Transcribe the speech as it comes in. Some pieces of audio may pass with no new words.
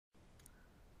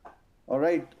All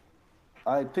right,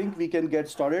 I think we can get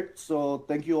started. So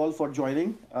thank you all for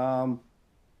joining.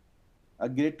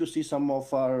 Great to see some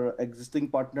of our existing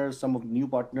partners, some of new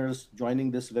partners joining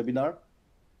this webinar.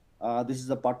 This is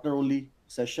a partner-only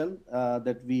session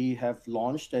that we have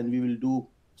launched, and we will do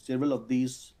several of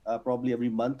these probably every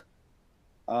month.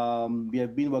 We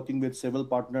have been working with several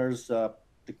partners.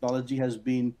 Technology has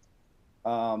been,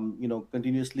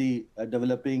 continuously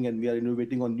developing, and we are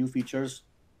innovating on new features.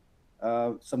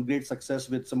 Some great success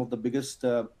with some of the biggest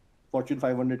Fortune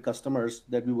 500 customers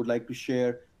that we would like to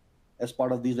share as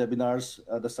part of these webinars,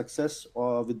 the success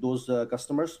with those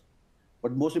customers.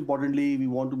 But most importantly, we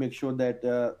want to make sure that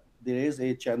there is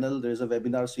a channel, there is a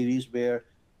webinar series where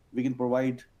we can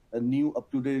provide a new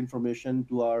up-to-date information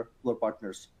to our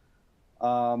partners.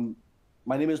 Um,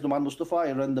 my name is Numan Mustafa.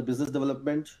 I run the business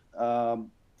development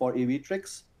for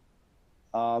Aviatrix,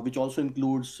 which also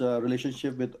includes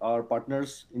relationship with our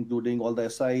partners, including all the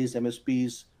SIs,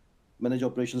 MSPs, managed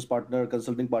operations partner,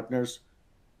 consulting partners,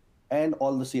 and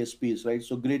all the CSPs, right?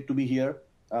 So great to be here.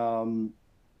 Um,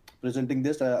 Presenting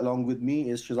this along with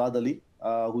me is Shazad Ali,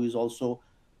 who is also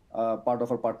part of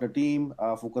our partner team,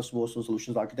 focused most on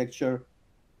solutions architecture.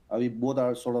 We both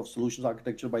are sort of solutions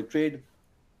architecture by trade,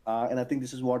 and I think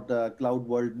this is what the cloud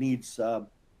world needs.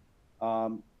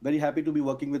 Very happy to be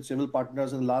working with several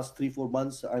partners in the last 3 4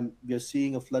 months. We are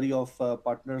seeing a flurry of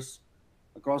partners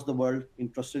across the world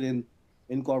interested in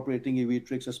incorporating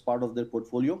Aviatrix as part of their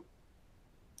portfolio,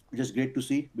 which is great to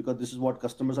see because this is what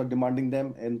customers are demanding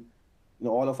them. And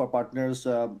all of our partners,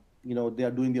 they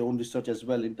are doing their own research as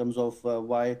well in terms of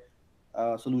why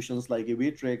solutions like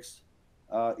Aviatrix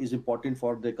is important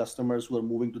for their customers who are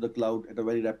moving to the cloud at a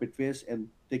very rapid pace and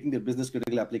taking their business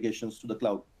critical applications to the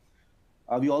cloud.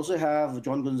 We also have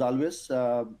John Gonzalez,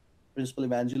 Principal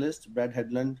Evangelist, Brad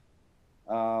Hedlund,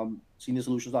 Senior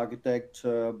Solutions Architect,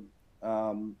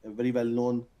 very well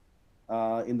known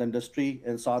in the industry,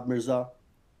 and Saad Mirza,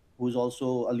 who is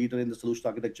also a leader in the solution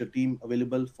architecture team,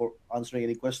 available for answering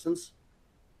any questions.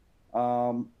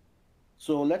 Um,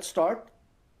 so let's start.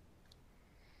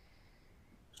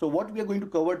 So what we are going to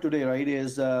cover today, right,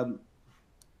 is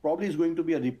probably is going to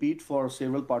be a repeat for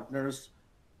several partners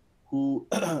who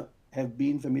have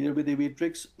been familiar with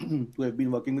Aviatrix, who have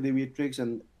been working with Aviatrix,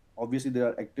 and obviously there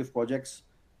are active projects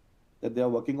that they are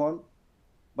working on.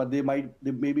 But there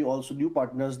may be also new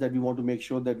partners that we want to make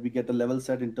sure that we get a level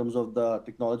set in terms of the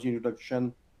technology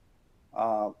introduction,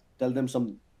 tell them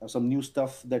some new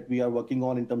stuff that we are working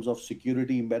on in terms of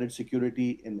security, embedded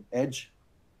security, and edge.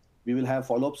 We will have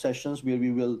follow-up sessions where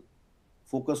we will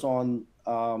focus on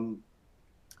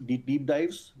deep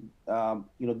dives.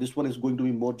 This one is going to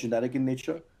be more generic in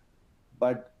nature,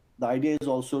 but the idea is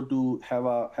also to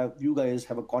have you guys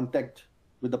have a contact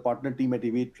with the partner team at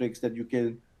Aviatrix that you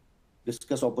can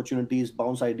discuss opportunities,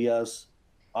 bounce ideas,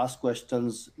 ask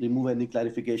questions, remove any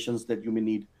clarifications that you may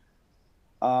need.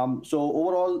 So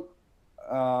overall,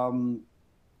 um,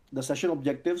 the session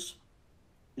objectives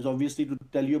is obviously to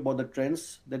tell you about the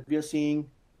trends that we are seeing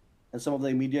and some of the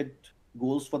immediate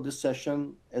goals for this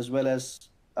session, as well as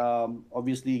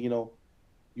obviously,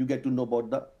 you get to know about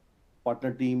the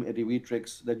partner team at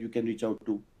Aviatrix that you can reach out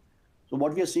to. So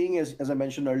what we are seeing is, as I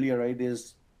mentioned earlier, right,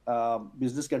 is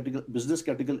business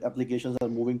critical applications are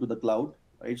moving to the cloud,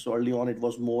 right? So early on, it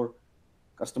was more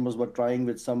customers were trying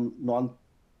with some non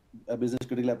business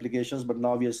critical applications, but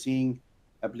now we are seeing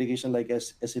applications like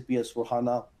SAP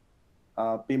S/4HANA,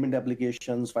 payment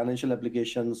applications, financial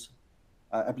applications,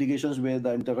 applications where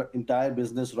the entire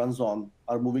business runs on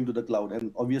are moving to the cloud,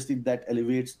 and obviously that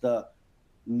elevates the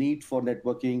need for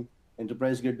networking,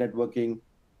 enterprise grade networking,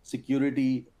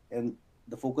 security, and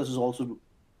the focus is also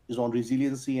is on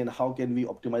resiliency and how can we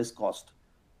optimize cost.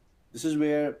 This is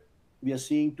where we are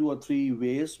seeing 2 or 3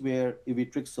 ways where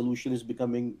Aviatrix solution is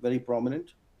becoming very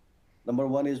prominent. Number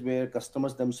one is where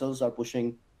customers themselves are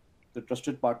pushing the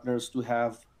trusted partners to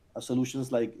have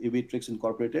solutions like Aviatrix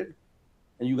incorporated,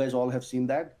 and you guys all have seen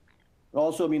that. But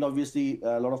also, I mean, obviously,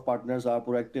 a lot of partners are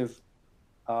proactive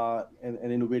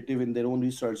and innovative in their own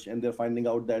research, and they're finding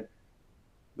out that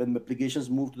when applications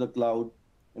move to the cloud,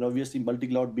 and obviously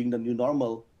multi-cloud being the new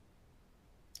normal,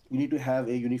 you need to have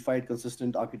a unified,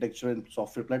 consistent architecture and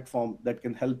software platform that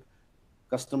can help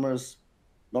customers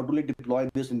not only deploy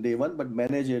this in day one, but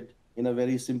manage it in a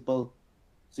very simple,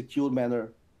 secure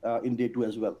manner in day two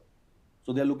as well.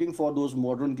 So they're looking for those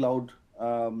modern cloud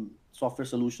software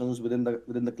solutions within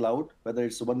the cloud, whether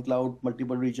it's one cloud,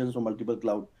 multiple regions, or multiple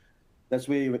cloud. That's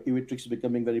where Aviatrix is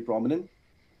becoming very prominent.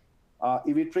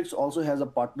 Aviatrix also has a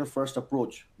partner-first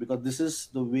approach because this is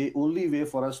the only way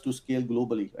for us to scale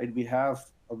globally. Right? We have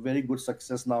a very good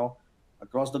success now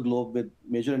across the globe with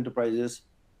major enterprises,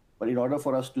 But in order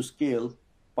for us to scale,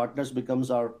 partners becomes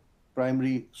our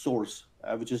primary source,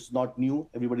 which is not new.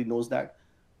 Everybody knows that.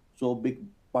 So big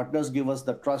partners give us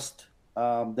the trust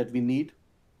that we need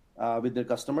with their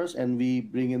customers, and we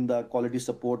bring in the quality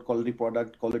support, quality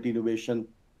product, quality innovation,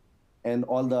 and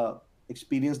all the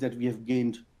experience that we have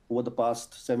gained over the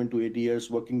past 7 to 8 years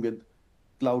working with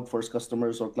cloud first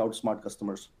customers or cloud smart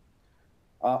customers.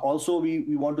 Also,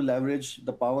 we want to leverage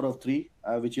the power of three,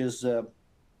 which is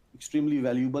extremely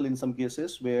valuable in some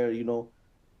cases where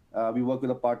we work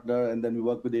with a partner and then we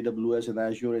work with AWS and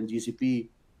Azure and GCP,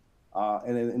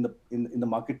 and then in the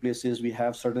marketplaces we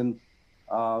have certain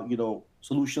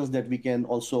solutions that we can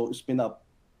also spin up,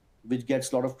 which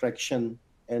gets a lot of traction,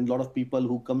 and a lot of people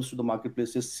who comes to the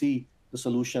marketplaces see the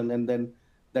solution, and then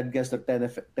that gets the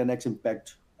 10x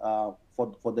impact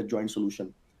for the joint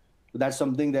solution. So that's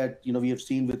something that we have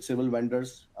seen with several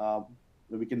vendors.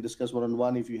 We can discuss one on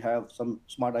one if you have some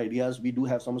smart ideas. We do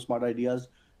have some smart ideas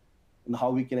on how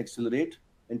we can accelerate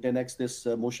and 10x this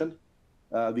motion.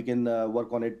 We can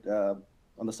work on it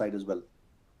on the side as well.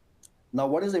 Now,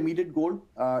 what is the immediate goal?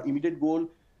 Immediate goal,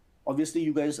 obviously,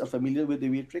 you guys are familiar with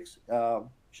Aviatrix.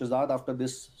 Shahzad, after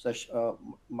this session,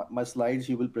 my slides,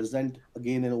 he will present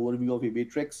again an overview of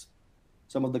Aviatrix,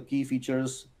 some of the key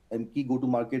features and key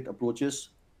go-to-market approaches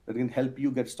that can help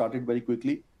you get started very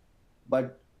quickly.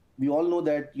 But we all know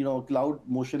that cloud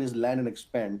motion is land and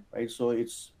expand, right? So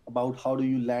it's about how do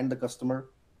you land the customer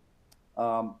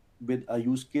with a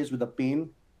use case, with a pain,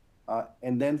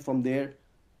 and then from there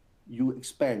you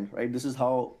expand, right? This is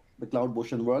how the cloud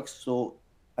motion works. So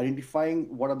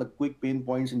identifying what are the quick pain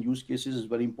points and use cases is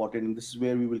very important, and this is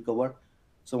where we will cover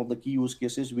some of the key use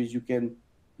cases which you can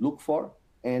look for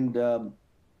and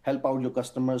help out your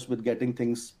customers with getting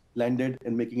things landed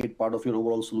and making it part of your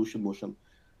overall solution motion.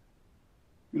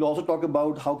 We'll also talk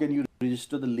about how can you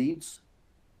register the leads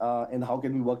and how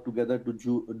can we work together to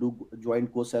do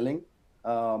joint co-selling.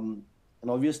 And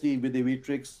obviously with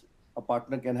Aviatrix, a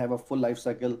partner can have a full life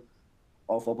cycle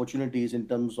of opportunities in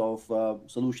terms of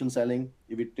solution selling.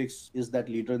 Aviatrix is that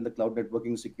leader in the cloud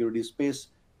networking security space.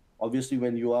 Obviously,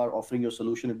 when you are offering your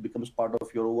solution, it becomes part of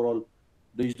your overall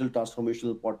digital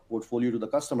transformational portfolio to the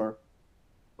customer.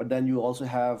 But then you also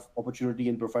have opportunity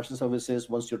in professional services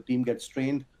once your team gets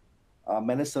trained.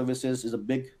 Managed services is a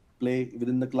big play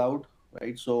within the cloud,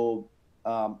 right? So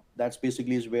that's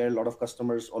basically is where a lot of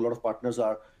customers or a lot of partners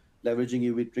are leveraging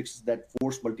Aviatrix, that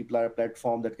force multiplier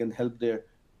platform that can help their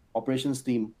operations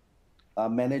team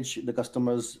manage the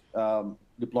customer's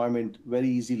deployment very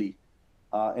easily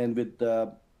and with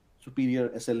superior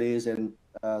SLAs and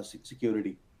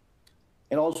security.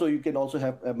 And also you can also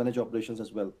have manage operations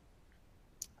as well.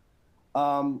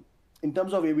 In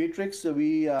terms of Aviatrix,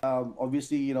 we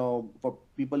obviously, for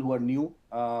people who are new,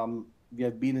 we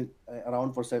have been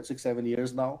around for 6-7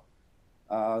 years now.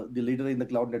 The leader in the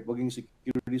cloud networking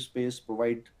security space,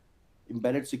 provide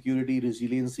embedded security,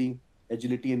 resiliency,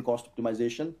 agility, and cost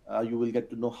optimization. You will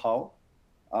get to know how.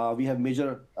 We have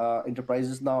major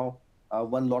enterprises now,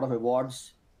 won a lot of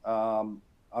awards.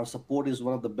 Our support is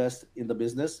one of the best in the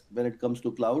business when it comes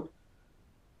to cloud.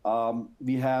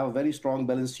 We have a very strong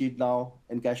balance sheet now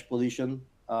and cash position,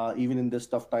 even in these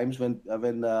tough times when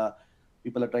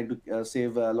people are trying to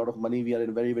save a lot of money. We are in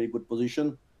a very, very good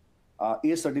position.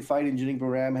 ACE certified engineering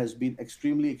program has been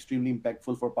extremely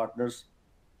impactful for partners.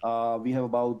 We have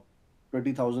about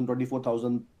 20,000,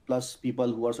 24,000 plus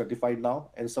people who are certified now,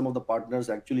 and some of the partners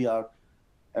actually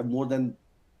have more than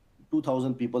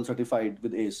 2,000 people certified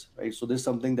with ACE, right? So this is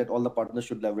something that all the partners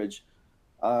should leverage.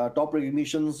 Top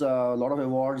recognitions, a lot of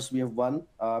awards we have won.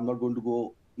 I'm not going to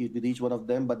go with each one of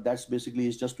them, but that's basically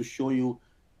is just to show you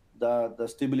the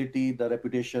stability, the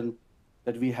reputation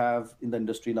that we have in the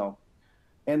industry now.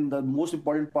 And the most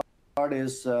important part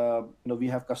is, we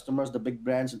have customers, the big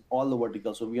brands in all the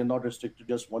verticals. So we are not restricted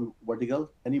to just one vertical.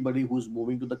 Anybody who's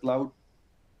moving to the cloud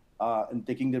and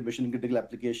taking their mission critical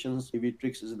applications,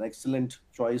 Aviatrix is an excellent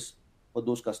choice for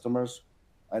those customers.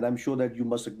 And I'm sure that you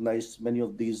must recognize many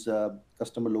of these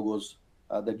customer logos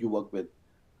that you work with.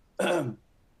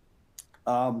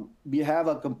 We have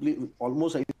a complete,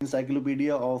 almost an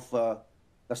encyclopedia of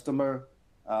customer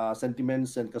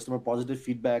sentiments and customer positive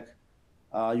feedback.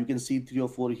 You can see 3 or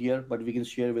 4 here, but we can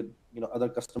share with other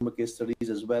customer case studies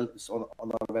as well. It's on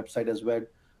our website as well.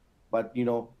 But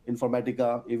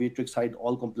Informatica, Aviatrix hide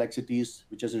all complexities,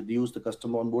 which has reduced the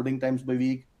customer onboarding times by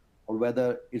week, or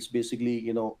whether it's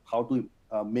basically how to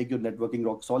make your networking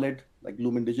rock solid, like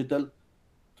Lumen Digital,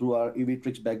 through our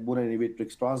Aviatrix backbone and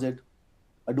Aviatrix Transit.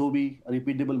 Adobe, a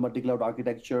repeatable multi-cloud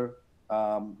architecture,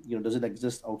 doesn't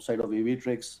exist outside of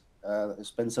Aviatrix.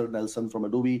 Spencer Nelson from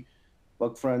Adobe,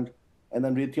 Workfront, And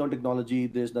then Raytheon technology,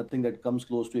 there's nothing that comes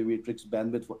close to Aviatrix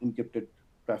bandwidth for encrypted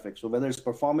traffic. So whether it's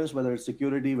performance, whether it's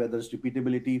security, whether it's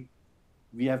repeatability,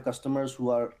 we have customers who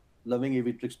are loving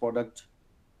Aviatrix product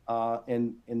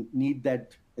and need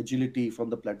that agility from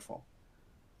the platform.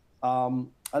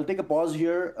 I'll take a pause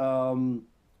here.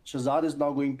 Shazad is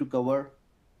now going to cover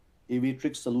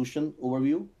Aviatrix solution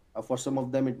overview. For some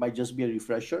of them, it might just be a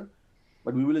refresher,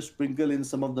 but we will sprinkle in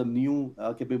some of the new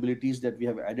capabilities that we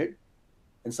have added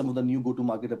and some of the new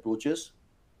go-to-market approaches.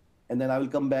 And then I will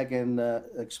come back and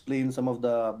explain some of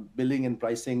the billing and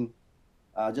pricing,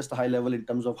 just a high level in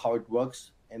terms of how it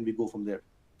works, and we go from there.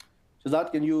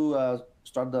 Shazad, can you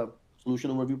start the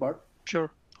solution overview part?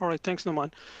 Sure. All right. Thanks,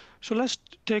 Naman. So let's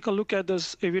take a look at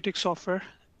this Aviatrix software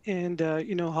and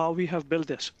how we have built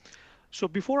this. So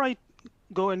before I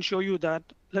go and show you that,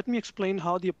 let me explain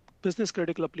how the business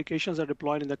critical applications are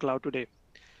deployed in the cloud today.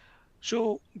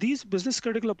 So these business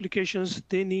critical applications,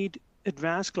 they need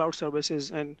advanced cloud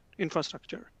services and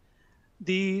infrastructure.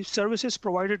 The services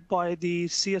provided by the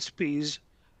CSPs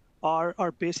are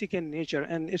basic in nature,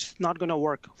 and it's not going to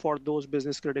work for those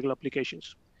business critical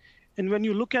applications. And when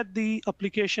you look at the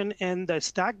application and the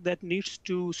stack that needs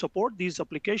to support these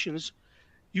applications,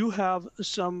 you have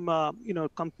some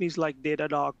companies like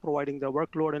Datadog providing the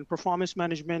workload and performance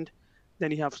management. Then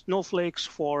you have Snowflakes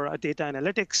for data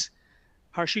analytics.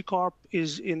 HashiCorp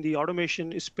is in the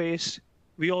automation space.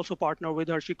 We also partner with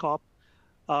HashiCorp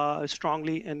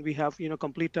strongly, and we have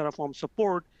complete Terraform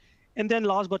support. And then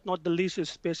last but not the least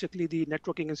is basically the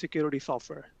networking and security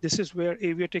software. This is where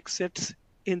Aviatrix sits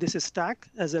in this stack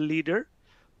as a leader,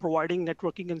 providing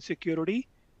networking and security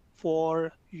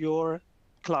for your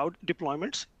cloud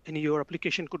deployments. And your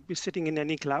application could be sitting in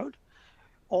any cloud,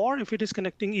 or if it is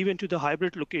connecting even to the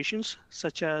hybrid locations,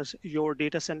 such as your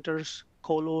data centers,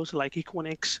 colos like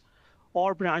Equinix,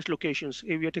 or branch locations,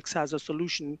 Aviatrix has a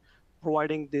solution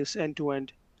providing this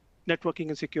end-to-end networking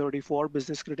and security for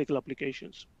business critical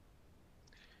applications.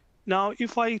 Now,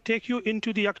 if I take you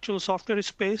into the actual software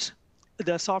space,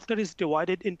 the software is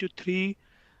divided into three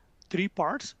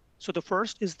parts. So the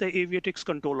first is the Aviatrix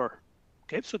controller.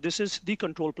 Okay, so this is the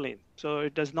control plane. So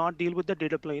it does not deal with the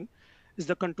data plane. It's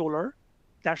the controller.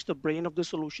 That's the brain of the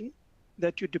solution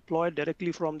that you deploy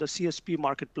directly from the CSP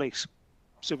marketplace.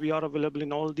 So we are available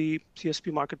in all the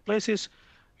CSP marketplaces.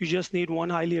 You just need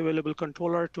one highly available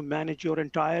controller to manage your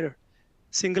entire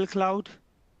single cloud,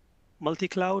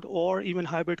 multi-cloud, or even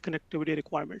hybrid connectivity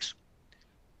requirements.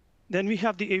 Then we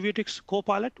have the Aviatrix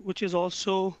Copilot, which is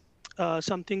also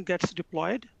something gets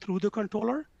deployed through the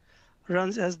controller,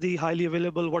 runs as the highly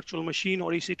available virtual machine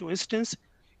or EC2 instance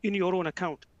in your own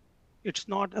account. It's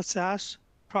not a SaaS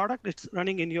product, it's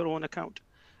running in your own account.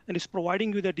 And it's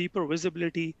providing you the deeper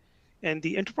visibility and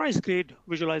the enterprise-grade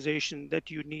visualization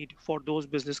that you need for those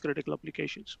business-critical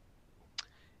applications.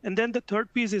 And then the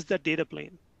third piece is the data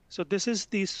plane. So this is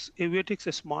these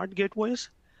Aviatrix smart gateways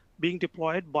being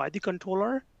deployed by the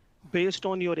controller based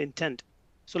on your intent.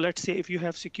 So let's say if you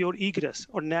have secure egress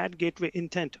or NAT gateway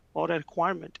intent or a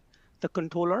requirement, the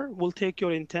controller will take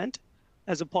your intent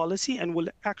as a policy and will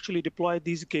actually deploy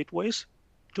these gateways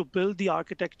to build the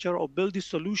architecture or build the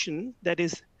solution that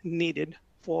is needed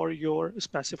for your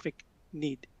specific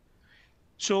need.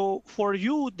 So for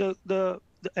you, the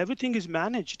everything is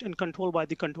managed and controlled by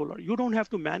the controller. You don't have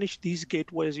to manage these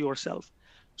gateways yourself.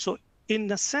 So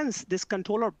in a sense, this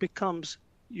controller becomes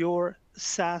your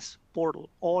SaaS portal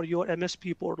or your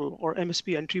MSP portal or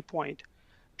MSP entry point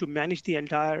to manage the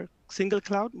entire single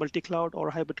cloud, multi-cloud,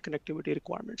 or hybrid connectivity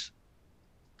requirements.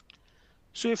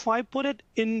 So if I put it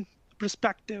in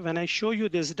perspective and I show you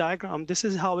this diagram, this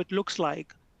is how it looks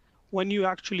like when you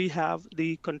actually have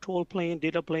the control plane,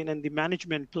 data plane, and the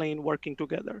management plane working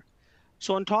together.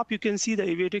 So on top, you can see the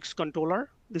Aviatrix controller.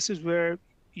 This is where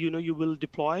you will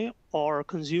deploy or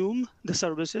consume the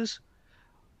services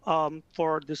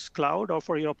for this cloud or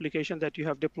for your application that you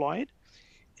have deployed.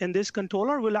 And this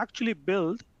controller will actually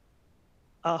build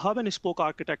a hub and spoke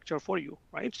architecture for you,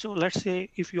 right? So let's say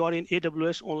if you are in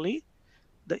AWS only,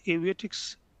 the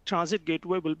Aviatrix transit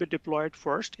gateway will be deployed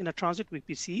first in a transit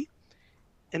VPC,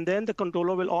 and then the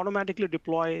controller will automatically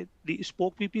deploy the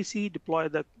spoke VPC, deploy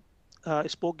the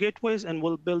spoke gateways, and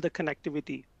will build the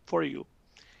connectivity for you.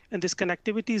 And this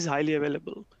connectivity is highly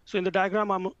available. So in the diagram,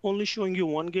 I'm only showing you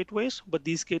one gateways, but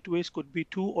these gateways could be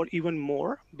two or even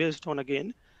more based on,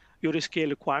 again, your scale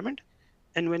requirement.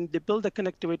 And when they build the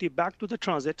connectivity back to the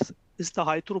transits, it's the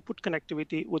high throughput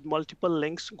connectivity with multiple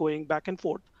links going back and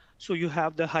forth. So you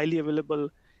have the highly available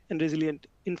and resilient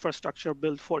infrastructure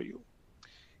built for you.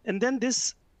 And then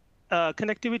this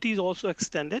connectivity is also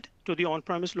extended to the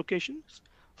on-premise locations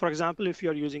For example, if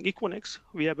you're using Equinix,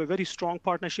 we have a very strong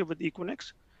partnership with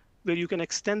Equinix where you can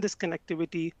extend this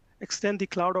connectivity, extend the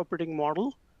cloud operating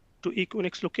model to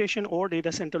Equinix location or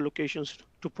data center locations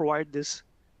to provide this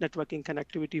networking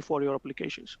connectivity for your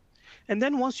applications. And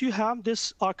then once you have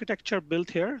this architecture built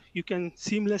here, you can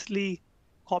seamlessly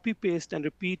copy paste and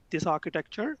repeat this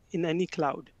architecture in any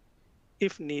cloud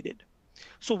if needed.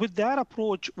 So with that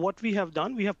approach, what we have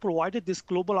done, we have provided this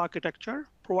global architecture,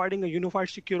 providing a unified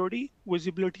security,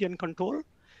 visibility, and control.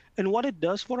 And what it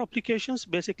does for applications,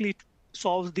 basically it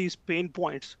solves these pain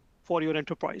points for your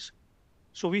enterprise.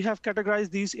 So we have categorized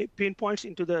these pain points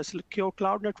into the secure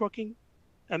cloud networking,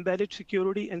 embedded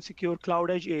security, and secure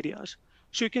cloud edge areas.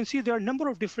 So you can see there are a number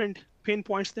of different pain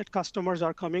points that customers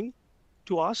are coming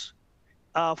to us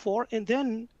for, and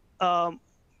then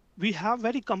we have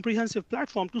very comprehensive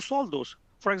platform to solve those.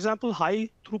 For example, high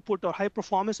throughput or high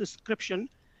performance encryption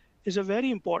is a very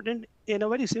important and a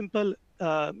very simple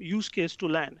use case to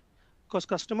land, because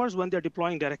customers, when they're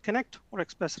deploying direct connect or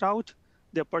express route,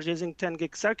 they're purchasing 10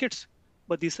 gig circuits,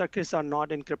 but these circuits are not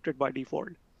encrypted by default.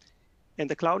 And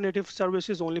the cloud native service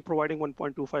is only providing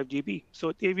 1.25 GB.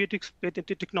 So Aviatrix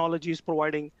patented technology is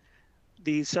providing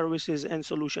the services and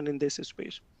solution in this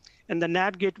space. And the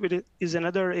NAT gateway is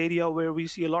another area where we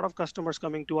see a lot of customers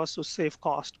coming to us to save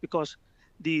cost, because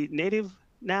the native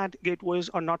NAT gateways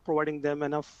are not providing them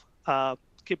enough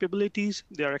capabilities.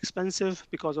 They are expensive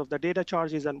because of the data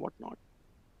charges and whatnot.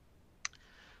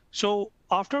 So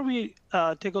after we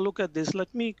take a look at this,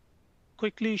 let me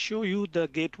quickly show you the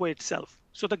gateway itself.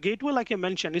 So the gateway, like I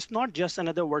mentioned, is not just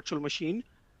another virtual machine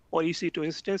or EC2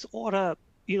 instance or a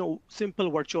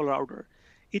simple virtual router.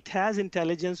 It has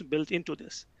intelligence built into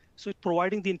this. So it's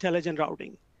providing the intelligent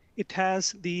routing. It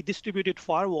has the distributed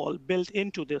firewall built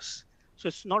into this. So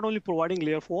it's not only providing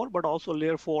layer 4, but also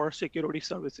layer 4 security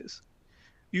services.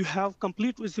 You have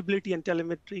complete visibility and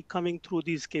telemetry coming through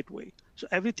these gateways. So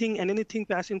everything and anything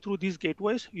passing through these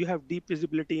gateways, you have deep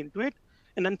visibility into it.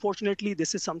 And unfortunately,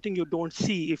 this is something you don't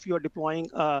see if you're deploying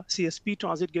a CSP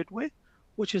transit gateway,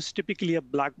 which is typically a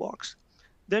black box.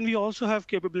 Then we also have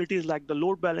capabilities like the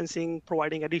load balancing,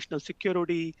 providing additional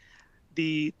security,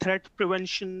 the threat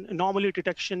prevention, anomaly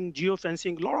detection,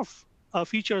 geofencing. A lot of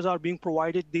features are being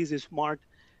provided these smart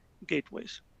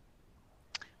gateways.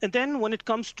 And then when it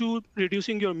comes to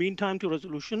reducing your mean time to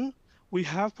resolution, we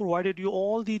have provided you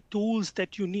all the tools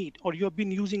that you need or you have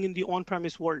been using in the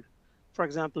on-premise world. For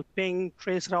example, ping,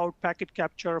 traceroute, packet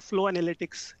capture, flow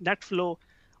analytics, NetFlow,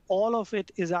 all of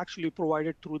it is actually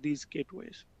provided through these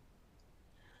gateways.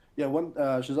 Yeah,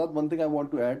 Shazad, one thing I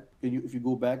want to add, if you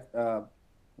go back,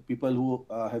 people who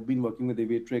have been working with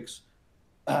Aviatrix,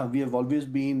 we have always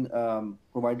been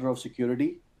provider of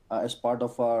security as part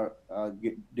of our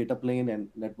data plane and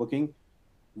networking.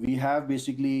 We have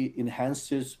basically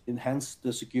enhanced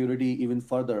the security even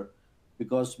further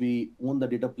because we own the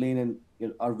data plane,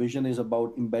 and our vision is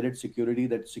about embedded security,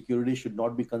 that security should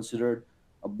not be considered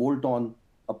a bolt-on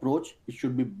approach. It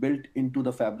should be built into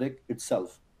the fabric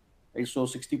itself. Right? So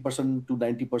 60% to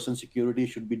 90% security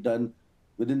should be done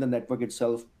within the network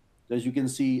itself. As you can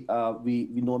see, we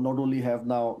not only have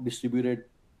now distributed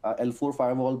L4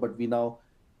 firewall, but we now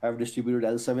have distributed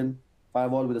L7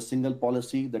 firewall with a single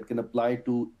policy that can apply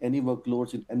to any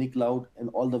workloads in any cloud and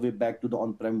all the way back to the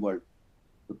on-prem world.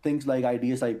 So things like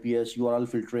IDS, IPS, URL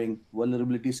filtering,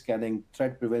 vulnerability scanning,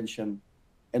 threat prevention,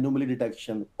 anomaly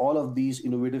detection, all of these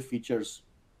innovative features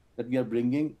that we are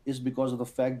bringing is because of the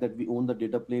fact that we own the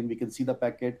data plane. We can see the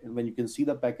packet, and when you can see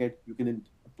the packet, you can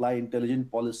apply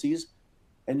intelligent policies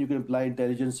and you can apply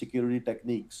intelligent security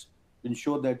techniques to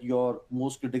ensure that your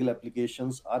most critical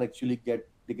applications are actually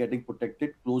getting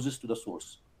protected closest to the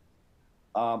source.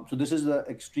 So this is the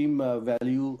extreme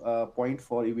value point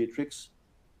for Aviatrix,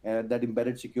 that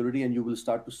embedded security, and you will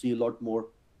start to see a lot more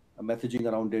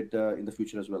messaging around it in the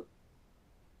future as well.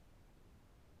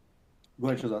 Go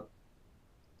ahead, Shazad.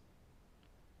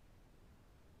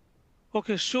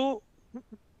 Okay, so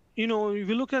we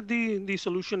look at the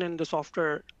solution and the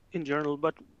software in general,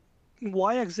 but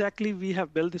why exactly we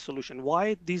have built this solution?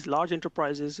 Why these large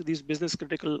enterprises, these business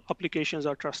critical applications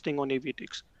are trusting on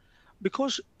Aviatrix?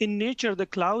 Because in nature, the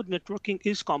cloud networking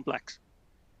is complex.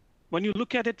 When you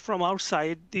look at it from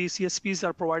outside, the CSPs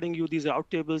are providing you these route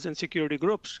tables and security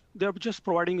groups. They're just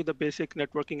providing you the basic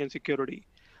networking and security.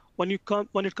 When it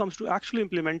comes to actually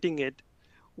implementing it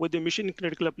with the mission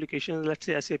critical applications, let's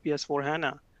say SAP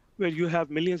S/4HANA, where you have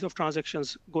millions of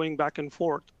transactions going back and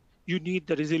forth, you need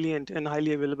the resilient and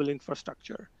highly available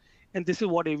infrastructure. And this is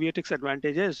what Aviatrix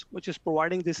advantage is, which is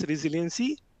providing this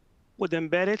resiliency with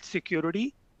embedded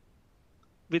security,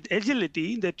 with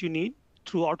agility that you need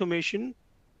through automation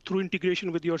through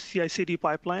integration with your CI/CD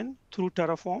pipeline through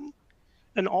Terraform,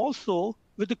 and also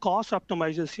with the cost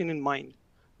optimization in mind.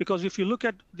 Because if you look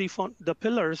at the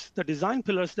pillars, the design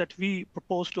pillars that we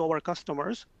propose to our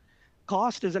customers,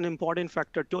 cost is an important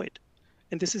factor to it.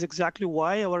 And this is exactly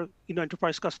why our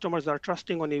enterprise customers are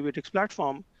trusting on Aviatrix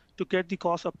platform to get the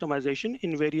cost optimization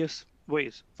in various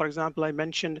ways. For example, I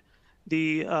mentioned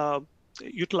the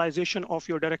utilization of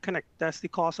your direct connect. That's the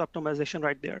cost optimization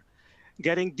right there.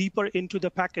 Getting deeper into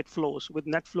the packet flows with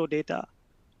NetFlow data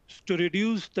to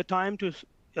reduce the time to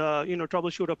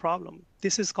troubleshoot a problem.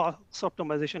 This is cost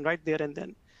optimization right there and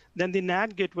then. Then the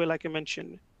NAT gateway, like I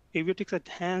mentioned, Aviatrix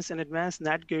Enhanced and Advanced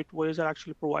NAT gateways are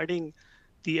actually providing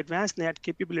the advanced NAT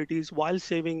capabilities while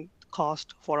saving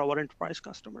cost for our enterprise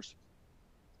customers.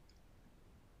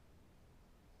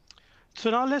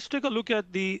 So now let's take a look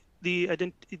at the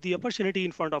opportunity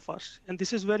in front of us. And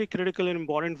this is very critical and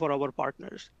important for our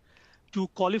partners to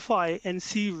qualify and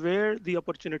see where the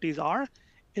opportunities are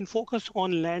and focus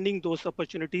on landing those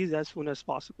opportunities as soon as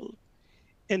possible.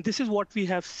 And this is what we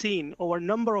have seen over a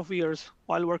number of years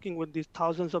while working with these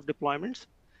thousands of deployments,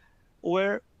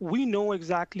 where we know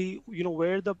exactly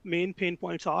where the main pain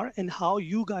points are and how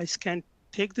you guys can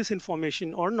take this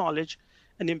information or knowledge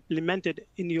and implement it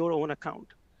in your own account.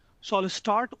 So I'll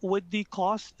start with the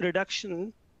cost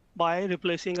reduction by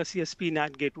replacing a CSP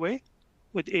NAT gateway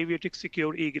with Aviatrix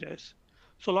Secure Egress.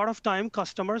 So a lot of time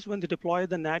customers, when they deploy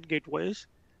the NAT gateways,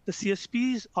 the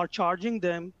CSPs are charging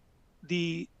them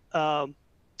the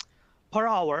per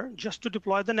hour just to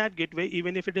deploy the NAT gateway,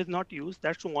 even if it is not used.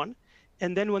 That's one.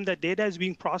 And then when the data is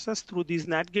being processed through these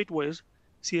NAT gateways,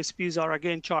 CSPs are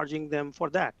again charging them for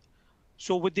that.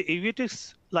 So with the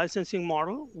Aviatrix licensing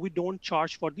model, we don't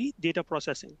charge for the data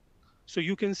processing. So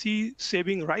you can see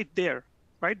saving right there,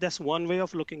 right? That's one way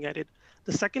of looking at it.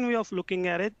 The second way of looking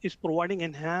at it is providing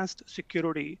enhanced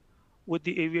security with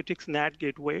the Aviatrix NAT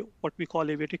gateway, what we call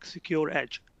Aviatrix Secure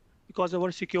Edge. Because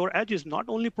our Secure Edge is not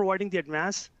only providing the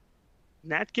advanced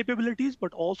NAT capabilities,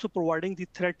 but also providing the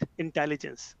threat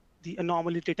intelligence, the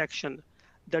anomaly detection,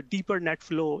 the deeper net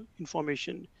flow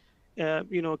information,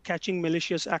 catching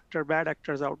malicious bad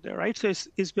actors out there, right? So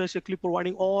it's basically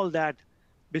providing all that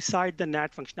beside the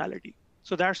NAT functionality.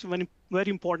 So that's one very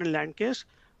important land case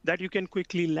that you can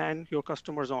quickly land your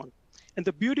customers on. And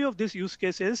the beauty of this use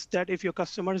case is that if your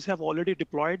customers have already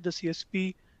deployed the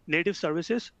CSP native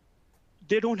services,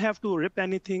 they don't have to rip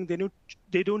anything.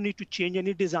 They don't need to change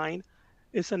any design.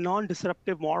 It's a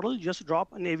non-disruptive model. Just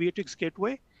drop an Aviatrix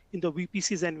gateway in the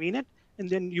VPCs and VNet, and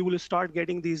then you will start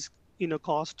getting these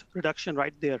cost reduction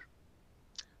right there.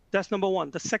 That's number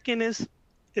one. The second is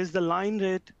the line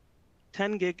rate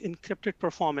 10 gig encrypted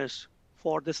performance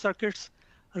for the circuits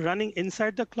running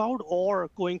inside the cloud or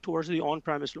going towards the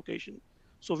on-premise location.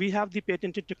 So we have the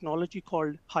patented technology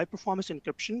called high performance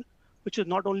encryption, which is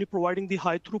not only providing the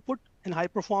high throughput and high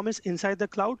performance inside the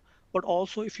cloud, but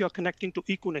also if you're connecting to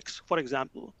Equinix, for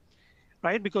example,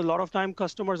 right? Because a lot of time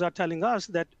customers are telling us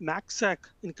that MACsec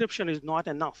encryption is not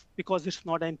enough because it's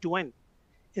not end-to-end.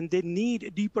 And they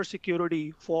need deeper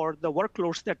security for the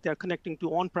workloads that they're connecting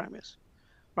to on-premise,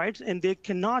 right? And they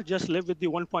cannot just live with the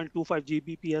 1.25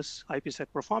 Gbps IPsec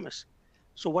performance.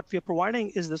 So what we are providing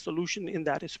is the solution in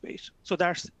that space. So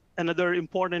that's another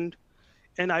important,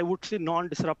 and I would say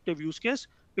non-disruptive use case,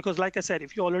 because like I said,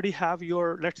 if you already have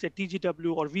your, let's say,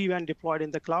 TGW or vWAN deployed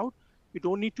in the cloud, you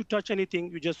don't need to touch anything.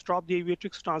 You just drop the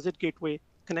Aviatrix Transit Gateway,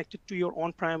 connect it to your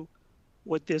on-prem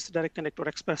with this direct connect or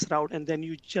express route, and then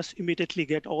you just immediately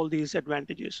get all these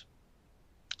advantages.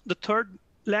 The third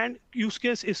land use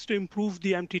case is to improve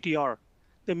the MTTR,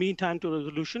 the mean time to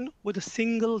resolution, with a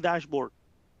single dashboard.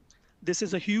 This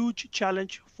is a huge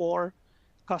challenge for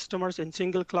customers in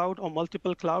single cloud or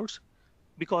multiple clouds,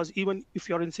 because even if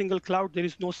you're in single cloud, there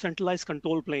is no centralized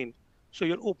control plane. So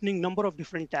you're opening number of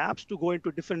different tabs to go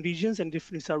into different regions and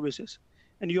different services,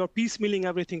 and you're piecemealing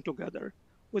everything together.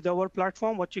 With our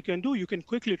platform, what you can do, you can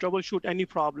quickly troubleshoot any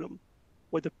problem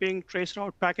with the ping,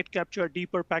 traceroute, packet capture,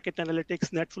 deeper packet analytics,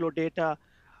 NetFlow data,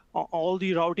 all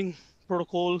the routing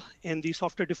protocol and the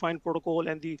software-defined protocol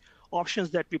and the options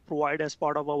that we provide as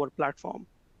part of our platform.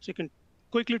 So you can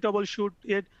quickly troubleshoot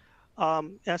it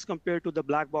as compared to the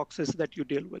black boxes that you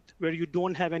deal with, where you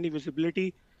don't have any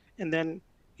visibility, and then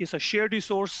it's a shared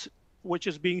resource which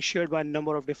is being shared by a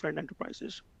number of different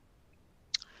enterprises.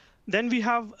 Then we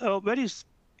have very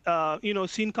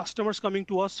seen customers coming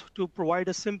to us to provide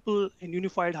a simple and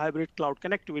unified hybrid cloud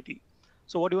connectivity.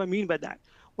 So what do I mean by that?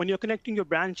 When you're connecting your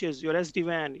branches, your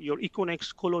SD-WAN, your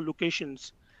Equinix colo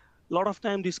locations, a lot of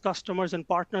time these customers and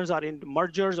partners are in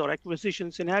mergers or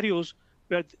acquisition scenarios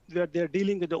where they're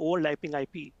dealing with the overlapping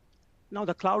IP. Now,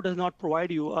 the cloud does not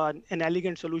provide you an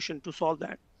elegant solution to solve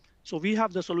that. So we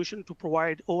have the solution to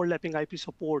provide overlapping IP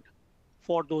support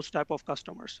for those type of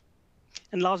customers.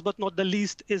 And last but not the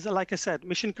least is, like I said,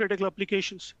 mission critical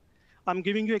applications. I'm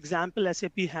giving you example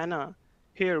SAP HANA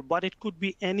here, but it could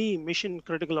be any mission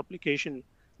critical application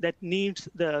that needs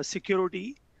the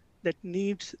security, that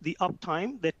needs the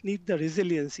uptime, that needs the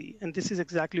resiliency. And this is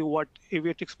exactly what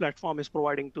Aviatrix platform is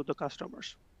providing to the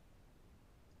customers.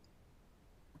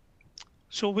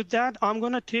 So with that, I'm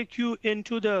going to take you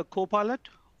into the Copilot,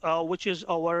 which is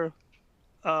our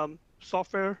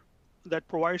software that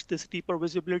provides this deeper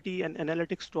visibility and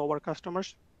analytics to our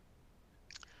customers.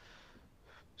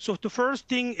 So the first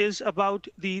thing is about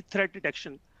the threat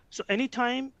detection. So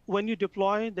anytime when you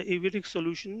deploy the Aviatrix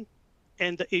solution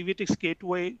and the Aviatrix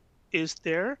gateway is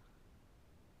there,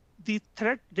 the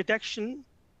threat detection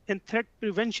and threat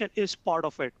prevention is part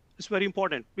of it. It's very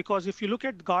important because if you look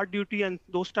at guard duty and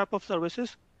those type of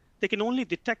services, they can only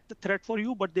detect the threat for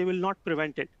you, but they will not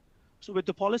prevent it. So with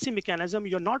the policy mechanism,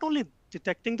 you're not only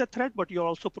detecting the threat, but you're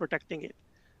also protecting it.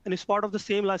 And it's part of the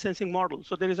same licensing model.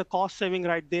 So there is a cost saving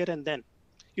right there and then.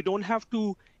 You don't have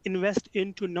to invest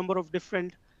into a number of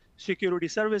different security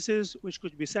services, which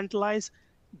could be centralized.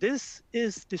 This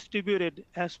is distributed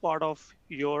as part of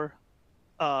your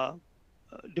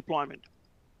deployment.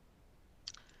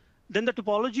 Then the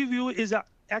topology view is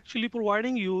actually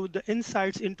providing you the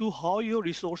insights into how your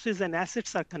resources and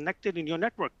assets are connected in your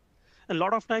network. And a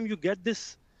lot of time you get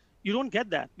this, you don't get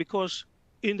that because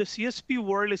in the CSP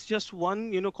world, it's just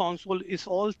one console, it's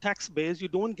all text-based. You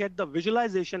don't get the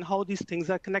visualization how these things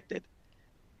are connected.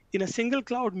 In a single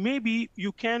cloud, maybe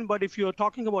you can, but if you're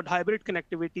talking about hybrid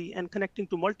connectivity and connecting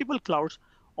to multiple clouds,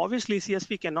 obviously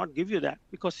CSP cannot give you that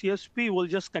because CSP will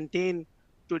just contain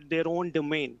to their own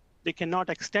domain. They cannot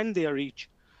extend their reach.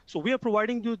 So we are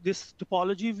providing you this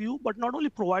topology view, but not only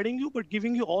providing you, but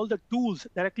giving you all the tools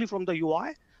directly from the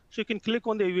UI. So you can click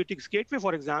on the Aviatrix gateway,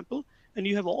 for example, and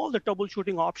you have all the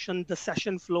troubleshooting options, the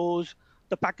session flows,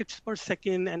 the packets per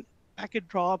second, and packet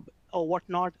drop or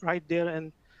whatnot right there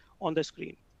and on the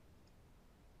screen.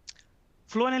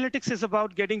 Flow analytics is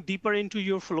about getting deeper into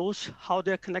your flows, how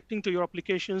they're connecting to your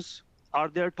applications. Are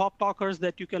there top talkers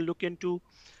that you can look into?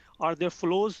 Are there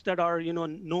flows that are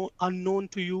unknown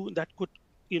to you that could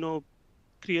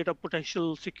create a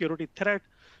potential security threat?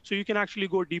 So you can actually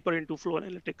go deeper into flow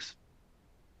analytics.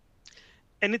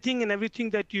 Anything and everything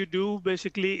that you do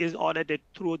basically is audited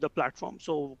through the platform.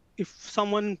 So if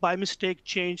someone by mistake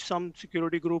changed some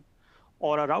security group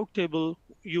or a route table,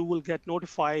 you will get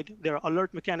notified. There are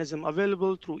alert mechanism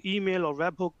available through email or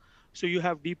webhook. So you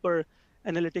have deeper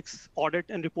analytics, audit,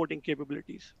 and reporting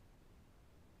capabilities.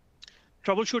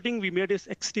 Troubleshooting, we made it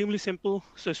extremely simple.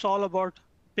 So it's all about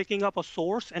picking up a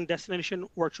source and destination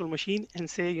virtual machine and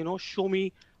say, show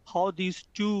me how these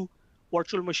two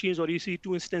virtual machines or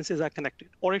EC2 instances are connected.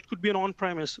 Or it could be an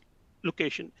on-premise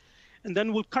location. And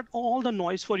then we'll cut all the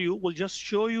noise for you. We'll just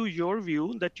show you your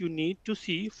view that you need to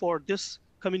see for this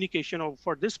communication or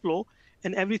for this flow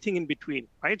and everything in between,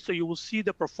 right? So you will see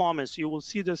the performance, you will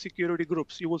see the security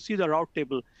groups, you will see the route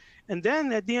table. And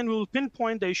then at the end, we'll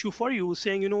pinpoint the issue for you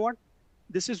saying, you know what?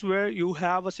 This is where you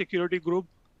have a security group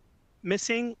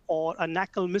missing or a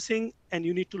knuckle missing, and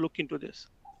you need to look into this.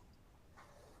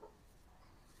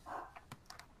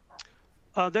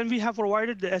 Then we have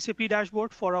provided the SAP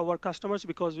dashboard for our customers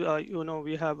because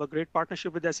we have a great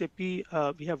partnership with SAP.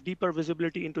 We have deeper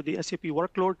visibility into the SAP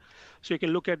workload, so you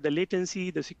can look at the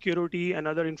latency, the security, and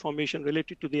other information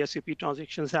related to the SAP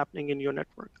transactions happening in your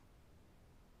network.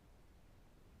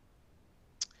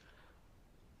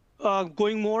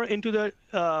 Going more into the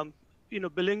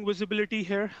billing visibility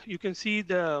here, you can see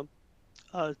the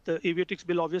Aviatrix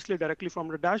bill obviously directly from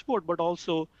the dashboard, but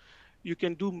also you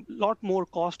can do a lot more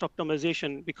cost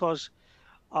optimization because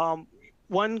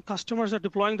when customers are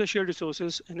deploying the shared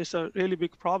resources, and it's a really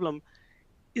big problem,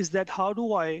 is that how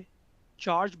do I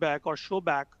charge back or show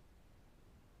back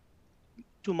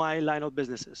to my line of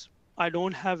businesses? I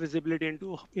don't have visibility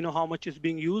into how much is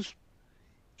being used.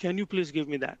 Can you please give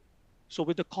me that? So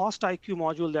with the cost IQ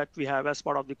module that we have as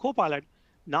part of the Copilot,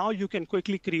 now you can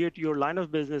quickly create your line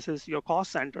of businesses, your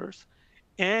cost centers,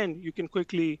 and you can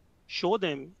quickly show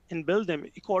them and build them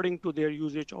according to their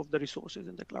usage of the resources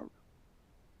in the cloud.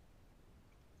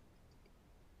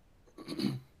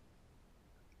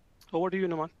 Over to you,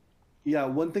 Naman. Yeah,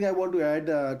 one thing I want to add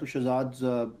to Shahzad's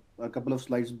a couple of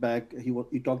slides back,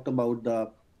 he talked about the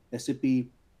SAP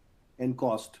and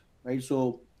cost, right?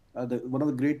 So one of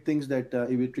the great things that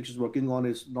Aviatrix is working on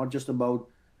is not just about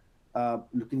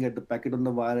looking at the packet on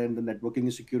the wire and the networking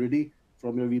and security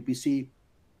from your VPC.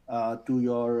 to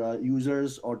your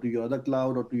users or to your other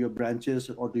cloud or to your branches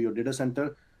or to your data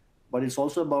center, but it's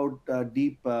also about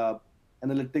deep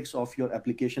analytics of your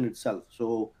application itself.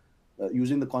 So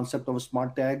using the concept of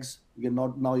smart tags, you're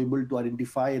not now able to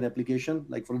identify an application.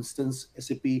 Like for instance,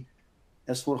 SAP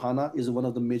S4 HANA is one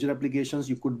of the major applications.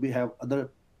 You could have other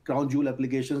crown jewel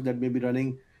applications that may be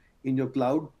running in your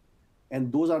cloud.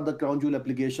 And those are the crown jewel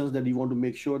applications that you want to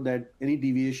make sure that any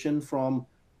deviation from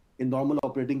in normal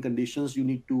operating conditions, you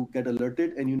need to get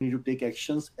alerted and you need to take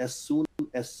actions as soon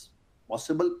as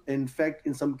possible. In fact,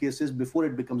 in some cases, before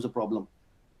it becomes a problem.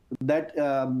 That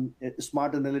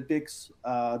smart analytics,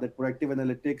 that proactive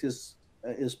analytics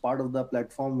is part of the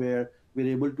platform where we're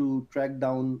able to track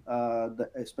down the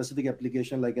specific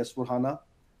application like S4HANA,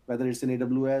 whether it's in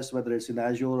AWS, whether it's in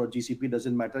Azure or GCP,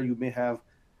 doesn't matter. You may have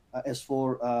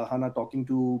S4 HANA talking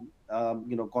to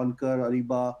Concur,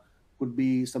 Ariba, could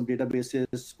be some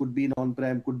databases, could be in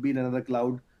on-prem, could be in another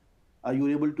cloud.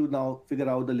 You're able to now figure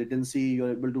out the latency.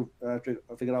 You're able to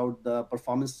figure out the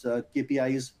performance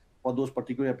KPIs for those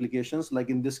particular applications. Like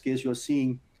in this case, you're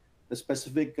seeing the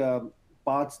specific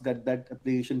paths that that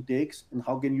application takes, and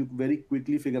how can you very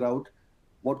quickly figure out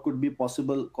what could be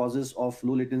possible causes of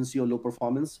low latency or low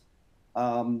performance,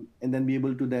 and then be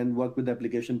able to then work with the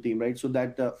application team, right? So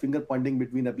that finger pointing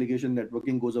between application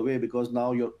networking goes away, because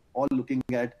now you're all looking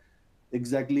at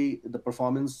exactly the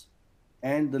performance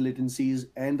and the latencies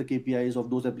and the KPIs of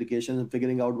those applications, and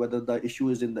figuring out whether the issue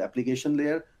is in the application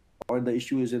layer or the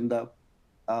issue is in the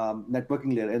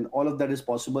networking layer. And all of that is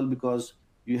possible because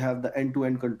you have the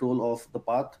end-to-end control of the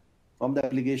path from the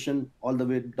application all the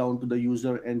way down to the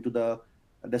user and to the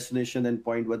destination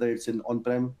endpoint, whether it's in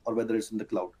on-prem or whether it's in the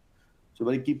cloud. So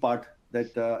very key part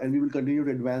that, and we will continue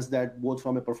to advance that both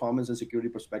from a performance and security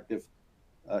perspective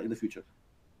in the future.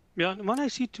 Yeah, when I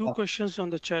see two questions on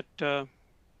the chat,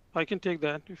 I can take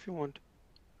that if you want.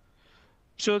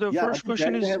 So the first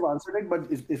question is, I have answered it, but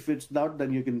if it's not,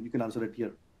 then you can answer it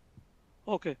here.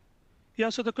 Okay. Yeah,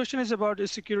 so the question is about,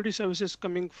 is security services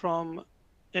coming from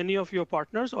any of your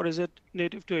partners, or is it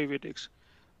native to Aviatrix?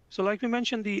 So like we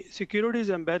mentioned, the security is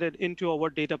embedded into our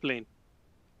data plane.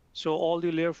 So all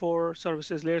the layer 4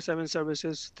 services, layer 7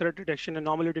 services, threat detection,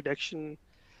 anomaly detection,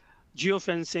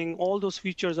 geofencing, all those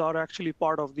features are actually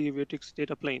part of the Aviatrix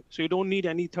data plane. So you don't need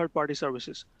any third-party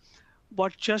services.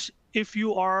 But just if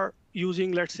you are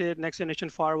using, let's say, next generation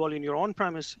firewall in your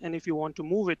on-premise, and if you want to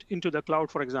move it into the cloud,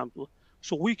 for example,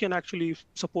 so we can actually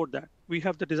support that. We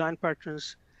have the design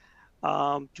patterns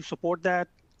to support that.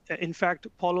 In fact,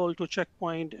 Palo Alto,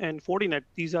 Checkpoint, and Fortinet,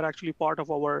 these are actually part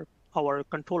of our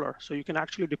controller. So you can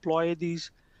actually deploy these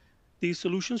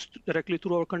solutions directly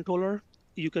through our controller.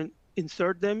 You can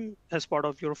insert them as part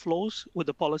of your flows with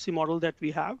the policy model that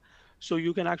we have. So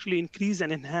you can actually increase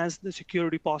and enhance the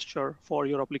security posture for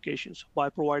your applications by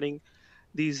providing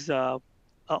these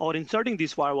or inserting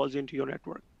these firewalls into your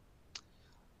network.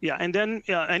 Yeah, and then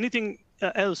anything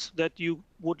else that you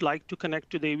would like to connect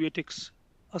to the Aviatrix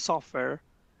software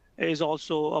is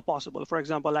also possible. For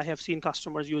example, I have seen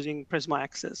customers using Prisma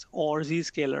Access or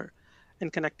Zscaler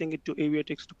and connecting it to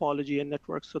Aviatrix topology and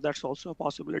networks. So that's also a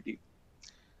possibility.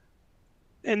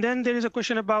 And then there is a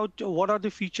question about what are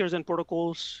the features and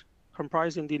protocols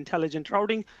comprised in the intelligent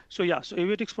routing. So yeah, so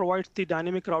Aviatrix provides the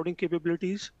dynamic routing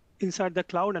capabilities inside the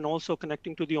cloud and also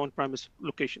connecting to the on-premise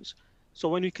locations. So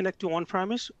when we connect to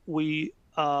on-premise, we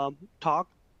talk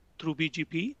through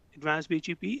BGP, advanced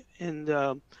BGP, and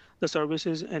the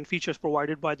services and features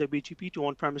provided by the BGP to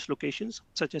on-premise locations,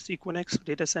 such as Equinix,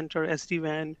 data center,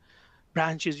 SD-WAN,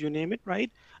 branches, you name it,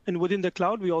 right? And within the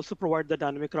cloud, we also provide the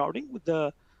dynamic routing with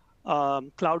the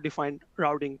cloud-defined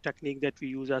routing technique that we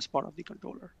use as part of the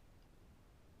controller.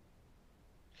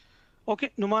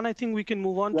 Okay, Numan, I think we can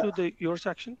move on to your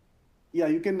section. Yeah,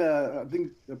 you can, I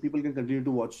think people can continue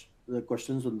to watch the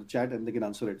questions on the chat and they can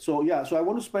answer it. So yeah, so I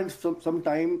want to spend some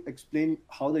time explain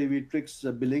how the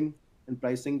Aviatrix billing and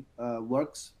pricing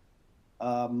works.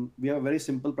 We have a very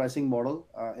simple pricing model,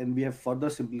 and we have further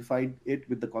simplified it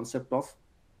with the concept of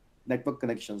network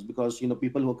connections, because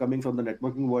people who are coming from the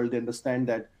networking world, they understand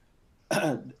that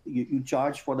you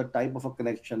charge for the type of a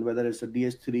connection, whether it's a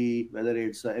DS3, whether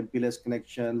it's a MPLS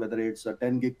connection, whether it's a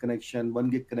 10 gig connection, 1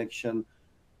 gig connection,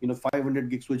 500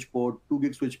 gig switch port, 2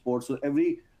 gig switch port. So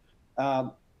every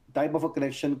type of a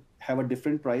connection have a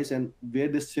different price, and where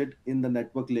they sit in the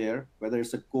network layer, whether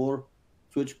it's a core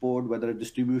switch port, whether a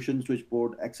distribution switch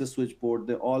port, access switch port,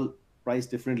 they're all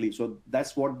priced differently. So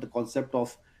that's what the concept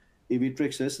of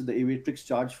Aviatrix is. The Aviatrix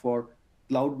charge for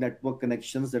cloud network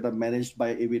connections that are managed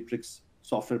by Aviatrix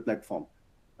software platform,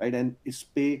 right? And it's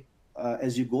pay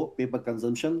as you go, pay per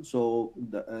consumption. So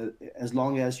as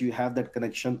long as you have that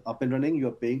connection up and running, you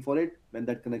are paying for it. When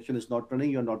that connection is not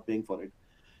running, you are not paying for it.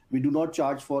 We do not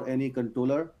charge for any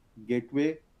controller,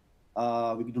 gateway.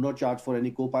 We do not charge for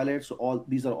any co-pilots. So all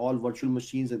these are all virtual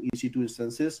machines and EC2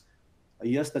 instances.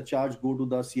 Yes, the charge go to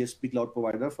the CSP cloud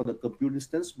provider for the compute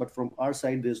instance, but from our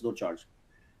side, there is no charge.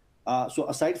 So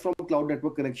aside from cloud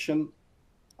network connection,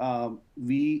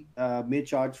 we may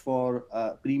charge for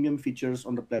premium features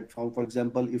on the platform. For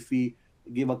example, if we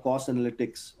give a cost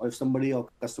analytics, or if somebody or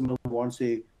customer wants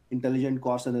a intelligent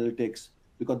cost analytics,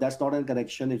 because that's not a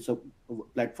connection, it's a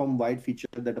platform-wide feature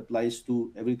that applies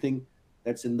to everything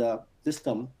that's in the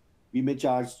system. We may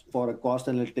charge for a cost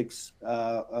analytics,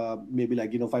 maybe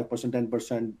like 5%,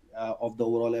 10% of the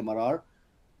overall MRR.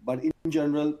 But in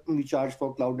general, we charge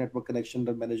for cloud network connection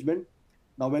and management.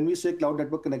 Now, when we say cloud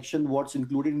network connection, what's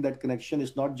included in that connection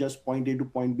is not just point A to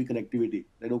point B connectivity.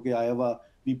 That okay, I have a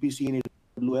VPC in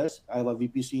AWS, I have a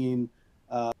VPC in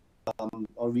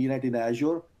or VNet in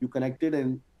Azure. You connected,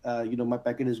 and my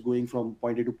packet is going from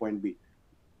point A to point B.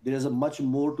 There is a much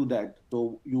more to that.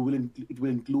 So it will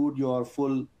include your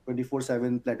full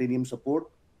 24/7 Platinum support,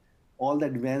 all the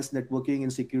advanced networking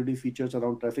and security features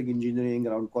around traffic engineering,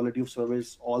 around quality of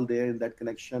service, all there in that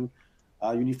connection.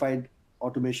 Unified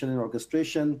automation and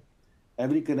orchestration.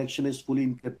 Every connection is fully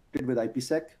encrypted with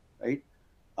IPsec, right?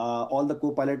 All the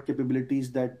co-pilot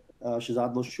capabilities that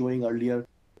Shazad was showing earlier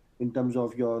in terms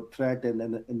of your threat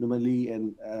and anomaly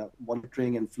and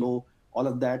monitoring and flow, all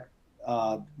of that.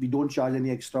 We don't charge any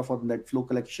extra for that flow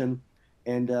collection.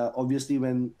 And obviously,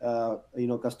 when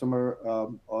customer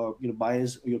or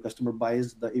your customer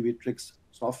buys the Aviatrix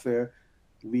software,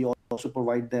 we also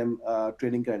provide them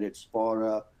training credits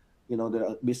for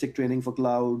the basic training for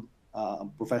cloud,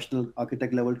 professional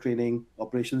architect level training,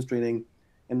 operations training,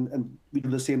 and we do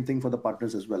the same thing for the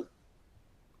partners as well.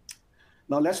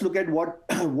 Now let's look at what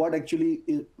what actually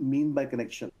is mean by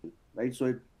connection, right?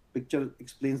 So picture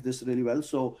explains this really well.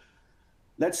 So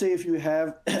let's say if you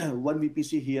have one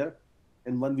VPC here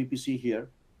and one VPC here,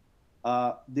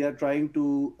 they are trying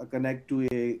to connect to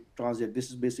a transit. This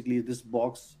is basically, this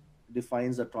box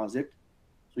defines a transit.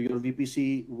 So your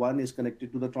VPC 1 is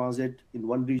connected to the transit in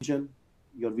one region.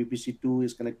 Your VPC 2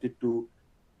 is connected to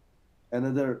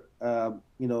another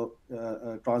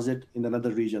transit in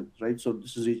another region, right? So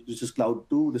this is cloud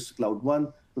 2, this is cloud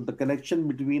 1. So the connection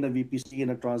between a VPC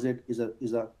and a transit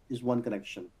is one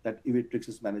connection that Aviatrix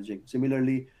is managing.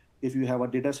 Similarly, if you have a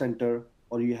data center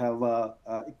or you have a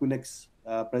Equinix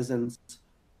presence,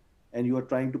 and you are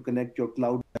trying to connect your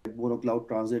cloud backbone or cloud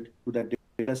transit to that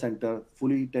data center, full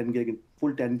 10 gig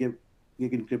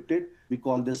encrypted, we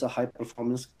call this a high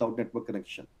performance cloud network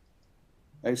connection.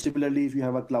 Right? Similarly, if you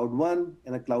have a cloud 1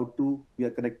 and a cloud 2, we are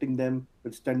connecting them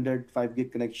with standard 5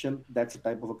 gig connection. That's a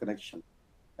type of a connection.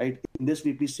 Right? In this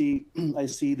VPC, I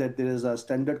see that there is a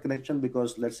standard connection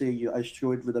because let's say I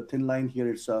show it with a thin line. Here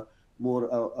it's a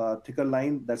more thicker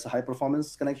line. That's a high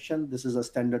performance connection. This is a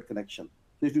standard connection.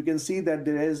 So if you can see that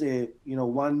there is a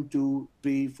 1, 2,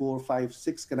 3, 4, 5,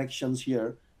 6 connections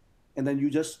here, and then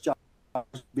you just charge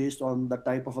based on the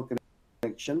type of a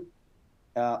connection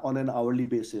on an hourly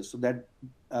basis. So that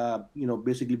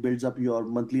basically builds up your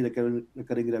monthly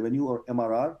recurring revenue or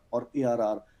MRR or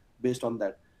ARR based on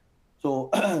that. So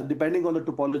depending on the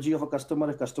topology of a customer,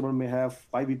 a customer may have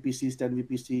 5 VPCs, 10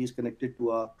 VPCs connected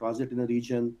to a transit in a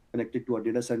region, connected to a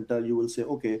data center. You will say,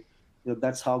 okay,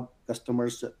 that's how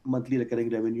customers' monthly recurring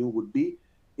revenue would be.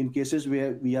 In cases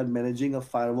where we are managing a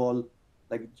firewall,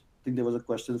 like I think there was a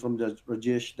question from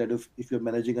Rajesh that if you're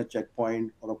managing a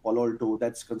checkpoint or a Palo Alto,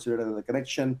 that's considered as a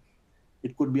connection.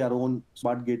 It could be our own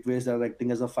smart gateways that are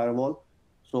acting as a firewall.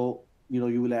 So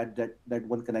you will add that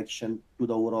one connection to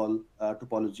the overall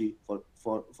topology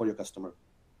for your customer.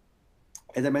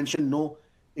 As I mentioned, no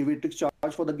Aviatrix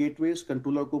charge for the gateways,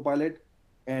 controller, copilot,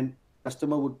 and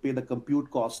customer would pay the compute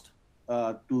cost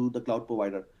to the cloud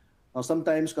provider. Now,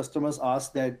 sometimes customers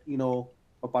ask that,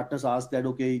 or partners ask that,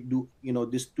 okay, do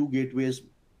these 2 gateways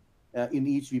in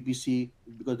each VPC,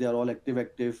 because they are all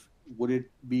active, would it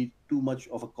be too much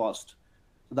of a cost?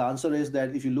 So the answer is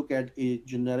that if you look at a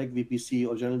generic VPC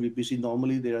or general VPC,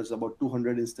 normally there is about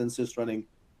 200 instances running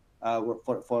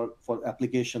for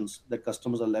applications that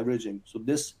customers are leveraging. So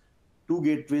this 2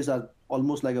 gateways are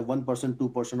almost like a 1%,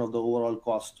 2% of the overall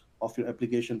cost of your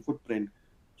application footprint.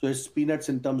 So it's peanuts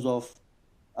in terms of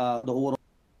the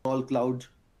overall cloud,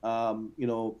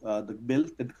 the bill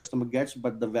that the customer gets,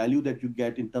 but the value that you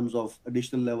get in terms of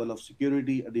additional level of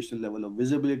security, additional level of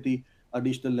visibility,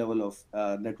 additional level of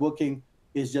networking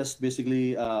is just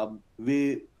basically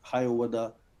way high over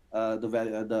the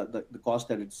value, the cost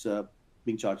that it's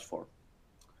being charged for.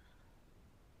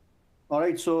 All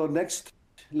right, so next,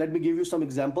 let me give you some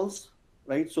examples,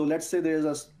 right? So let's say there is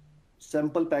a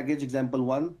sample package, example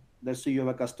one. Let's say you have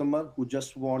a customer who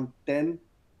just want 10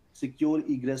 secure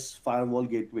egress firewall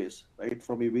gateways, right,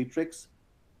 from Aviatrix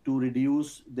to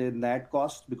reduce the NAT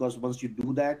cost, because once you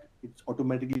do that, it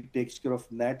automatically takes care of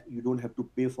NAT. You don't have to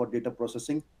pay for data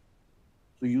processing.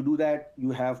 So you do that,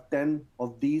 you have 10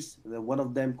 of these, one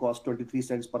of them costs 23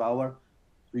 cents per hour.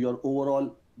 So your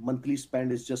overall monthly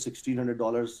spend is just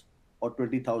 $1,600 or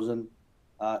 20,000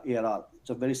 ARR.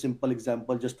 It's a very simple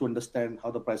example just to understand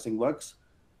how the pricing works.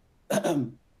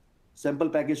 Sample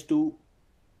package two,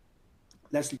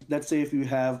 let's say if you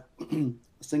have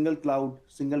single cloud,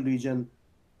 single region,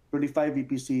 25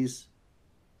 VPCs,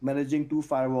 managing two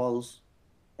firewalls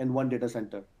and one data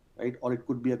center, right? Or it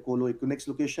could be a colo Equinix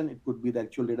location, it could be the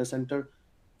actual data center.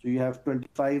 So you have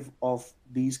 25 of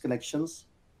these connections.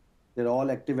 They're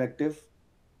all active,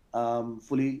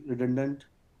 fully redundant,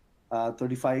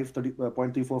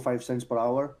 30.345 cents per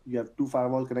hour. You have two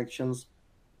firewall connections.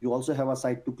 You also have a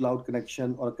site to cloud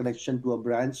connection or a connection to a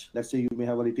branch. Let's say you may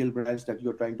have a retail branch that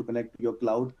you're trying to connect to your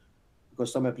cloud,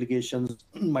 because some applications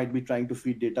might be trying to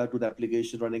feed data to the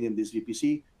application running in this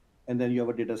VPC, and then you have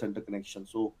a data center connection.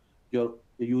 So you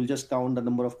will just count the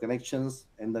number of connections,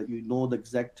 and that you know the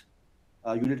exact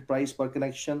unit price per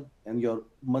connection, and your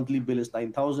monthly bill is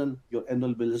 9,000, your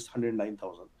annual bill is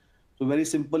 109,000. So very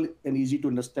simple and easy to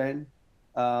understand.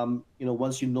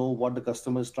 Once you know what the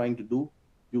customer is trying to do,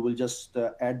 you will just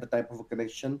add the type of a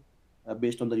connection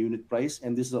based on the unit price,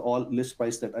 and this is all list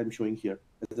price that I'm showing here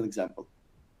as an example.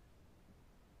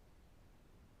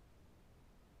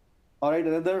 All right,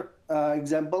 another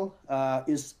example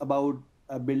is about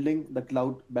building the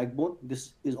cloud backbone.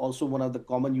 This is also one of the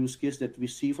common use case that we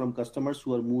see from customers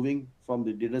who are moving from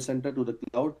the data center to the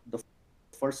cloud. The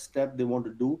first step they want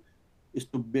to do is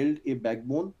to build a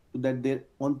backbone so that their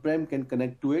on-prem can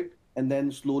connect to it, and then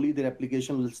slowly their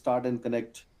application will start and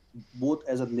connect both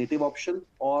as a native option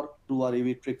or through our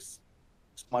Aviatrix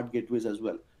smart gateways as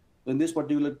well. So in this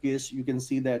particular case, you can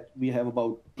see that we have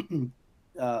about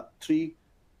three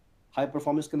high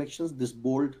performance connections. This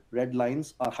bold red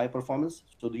lines are high performance.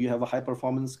 So you have a high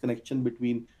performance connection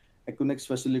between Equinix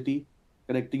facility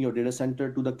connecting your data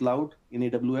center to the cloud in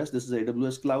AWS. This is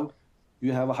AWS cloud.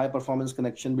 You have a high performance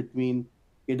connection between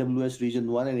AWS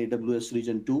region 1 and AWS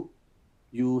region 2.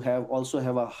 You also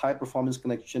have a high performance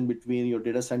connection between your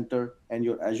data center and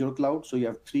your Azure cloud. So you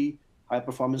have three high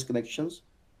performance connections.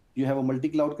 You have a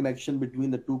multi-cloud connection between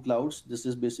the two clouds. This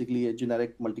is basically a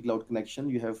generic multi-cloud connection.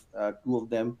 You have two of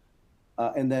them.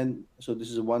 So this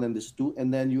is one and this is two.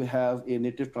 And then you have a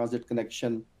native transit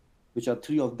connection, which are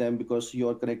three of them, because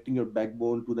you're connecting your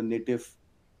backbone to the native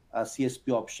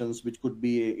CSP options, which could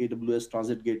be a AWS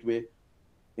transit gateway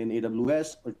in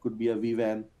AWS, or it could be a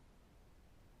vWAN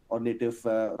or native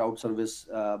route service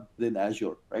within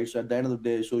Azure, right? So at the end of the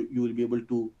day, so you will be able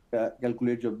to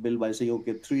calculate your bill by saying,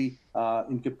 okay, three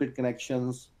encrypted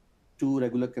connections, two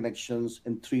regular connections,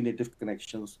 and three native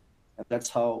connections. And that's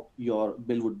how your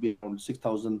bill would be around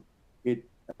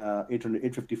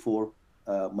 6,854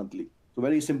 monthly. So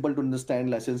very simple to understand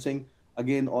licensing.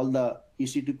 Again, all the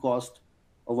EC2 cost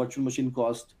or virtual machine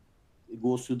cost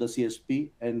goes to the CSP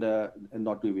and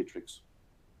not to Aviatrix.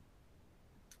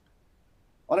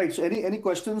 All right. So any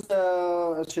questions,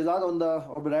 Shehzad,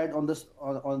 or Brad on this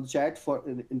on the chat for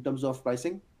in terms of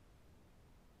pricing?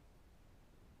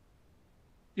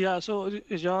 Yeah, so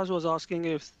Ijaz was asking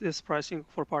if this pricing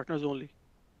for partners only.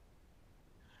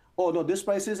 Oh no, this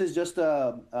prices is just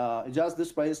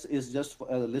this price is just for,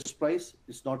 list price.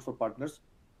 It's not for partners.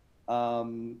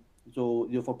 So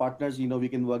for partners, we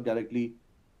can work directly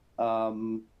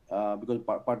because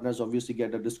partners obviously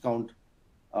get a discount,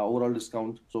 overall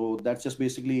discount. So that's just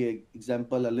basically an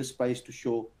example, a list price to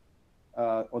show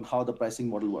on how the pricing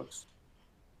model works.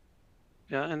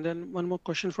 Yeah, and then one more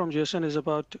question from Jason is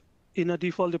about, in a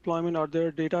default deployment, are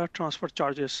there data transfer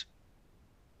charges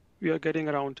we are getting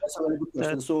around? That's a very good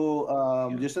question. So,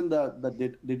 Jason,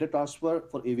 the data transfer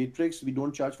for Aviatrix, we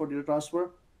don't charge for data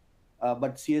transfer,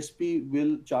 but CSP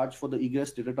will charge for the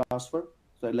egress data transfer.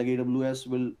 So, like AWS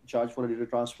will charge for a data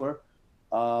transfer.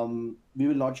 We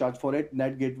will not charge for it.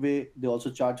 NAT gateway, they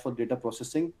also charge for data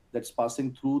processing that's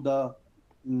passing through the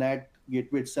NAT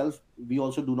gateway itself. We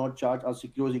also do not charge, our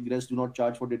secure egress do not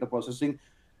charge for data processing.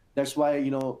 That's why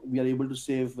we are able to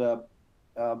save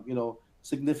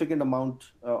significant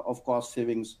amount of cost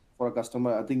savings for a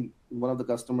customer. I think one of the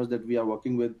customers that we are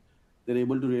working with, they're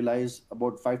able to realize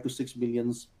about 5 to 6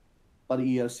 millions per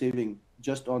year saving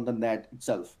just on the NAT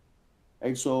itself,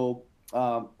 right? So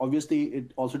obviously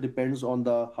it also depends on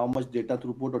how much data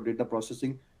throughput or data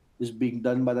processing is being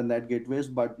done by the net gateways.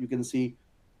 But you can see,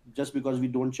 just because we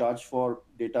don't charge for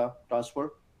data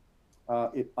transfer,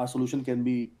 our solution can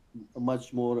be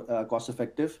much more cost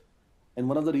effective. And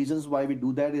one of the reasons why we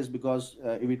do that is because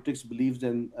Aviatrix believes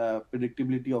in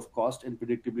predictability of cost and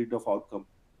predictability of outcome.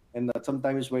 And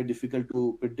sometimes it's very difficult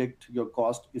to predict your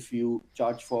cost if you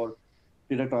charge for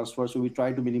data transfer. So we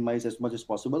try to minimize as much as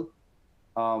possible.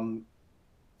 Um,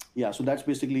 yeah, so that's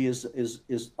basically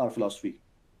is our philosophy.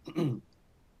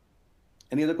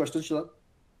 Any other questions, Shilal?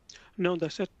 No,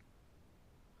 that's it.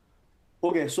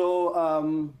 Okay,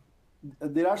 so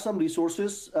there are some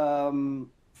resources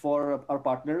for our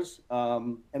partners,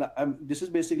 and this is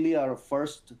basically our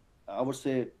first, I would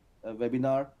say,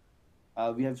 webinar.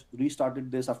 We have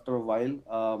restarted this after a while.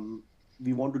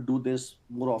 We want to do this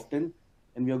more often,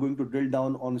 and we are going to drill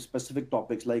down on specific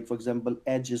topics. Like, for example,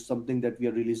 Edge is something that we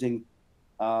are releasing,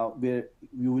 where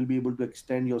you will be able to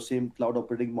extend your same cloud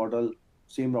operating model,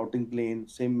 same routing plane,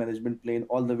 same management plane,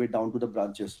 all the way down to the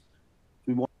branches.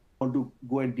 We want to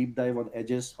go and deep dive on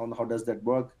edges, on how does that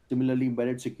work. Similarly,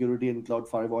 embedded security and cloud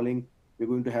firewalling. We're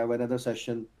going to have another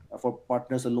session for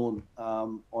partners alone,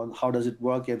 on how does it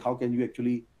work and how can you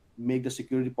actually make the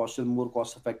security posture more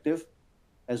cost effective,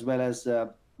 as well as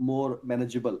more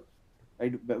manageable,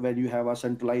 right? When you have a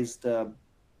centralized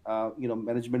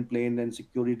management plane and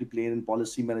security plane and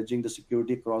policy managing the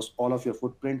security across all of your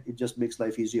footprint, it just makes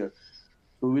life easier.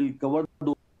 So we'll cover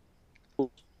those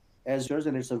as yours,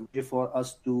 and it's a way for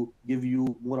us to give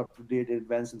you more up-to-date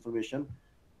advanced information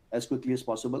as quickly as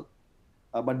possible.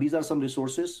 But these are some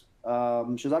resources.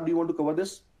 Shazad, do you want to cover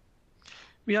this?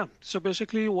 Yeah. So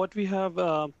basically, what we have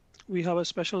a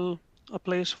special a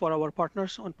place for our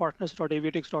partners on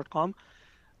partners.aviatrix.com.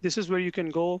 This is where you can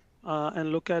go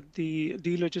and look at the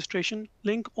deregistration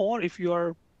link, or if you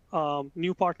are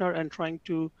new partner and trying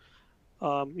to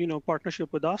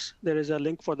partnership with us, there is a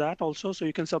link for that also, so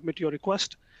you can submit your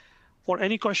request. For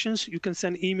any questions, you can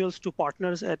send emails to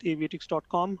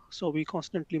partners@aviatrix.com. So we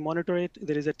constantly monitor it.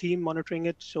 There is a team monitoring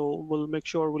it, so we'll make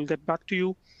sure we'll get back to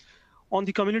you. On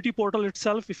the community portal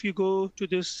itself, if you go to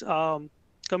this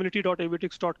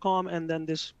community.aviatrix.com and then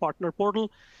this partner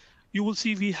portal, you will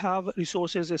see we have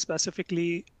resources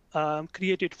specifically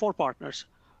created for partners.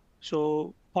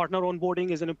 So partner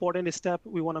onboarding is an important step.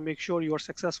 We want to make sure you are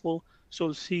successful. So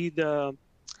you'll see the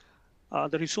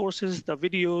resources, the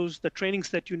videos, the trainings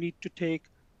that you need to take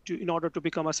in order to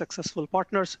become a successful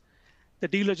partners. The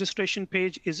deregistration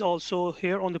page is also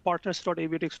here on the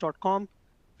partners.aviatrix.com.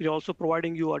 We're also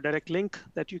providing you a direct link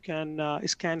that you can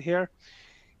scan here.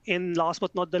 And last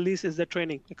but not the least is the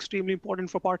training. Extremely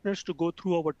important for partners to go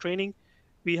through our training.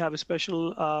 We have a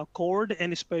special code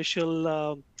and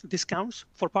special discounts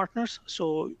for partners.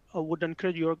 So I would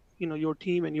encourage your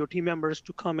team and your team members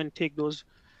to come and take those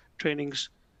trainings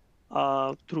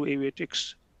through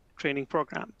Aviatrix training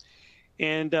program.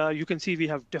 And you can see we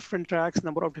have different tracks,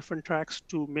 number of different tracks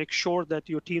to make sure that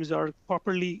your teams are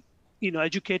properly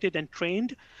educated and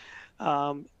trained.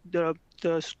 The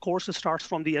course starts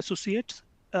from the associate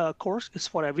course. It's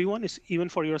for everyone. It's even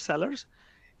for your sellers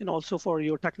and also for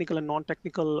your technical and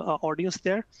non-technical audience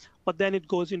there. But then it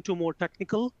goes into more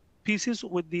technical pieces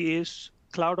with the ACE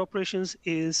cloud operations,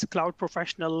 is cloud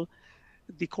professional,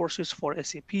 the courses for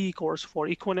SAP, course for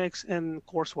Equinix, and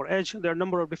course for Edge. There are a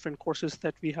number of different courses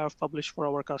that we have published for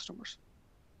our customers.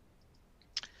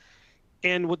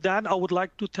 And with that, I would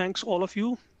like to thank all of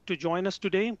you to join us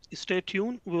today. Stay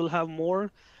tuned. We will have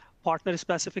more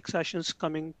partner-specific sessions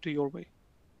coming to your way.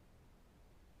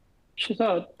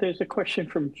 Shazad, there's a question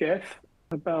from Jeff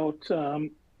about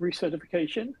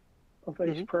recertification of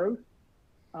ACE Pro.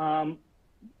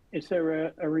 Is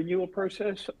there a renewal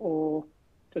process, or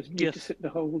does it need to sit the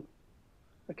whole?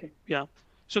 Okay. Yeah.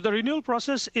 So the renewal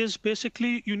process is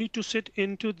basically you need to sit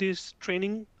into this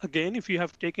training again if you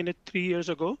have taken it 3 years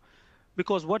ago,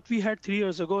 because what we had 3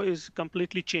 years ago is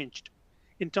completely changed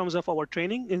in terms of our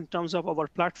training, in terms of our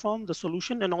platform, the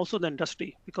solution, and also the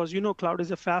industry, because cloud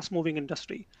is a fast-moving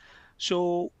industry.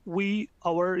 So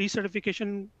our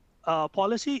recertification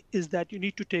policy is that you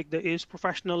need to take the ACE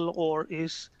Professional or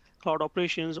ACE Cloud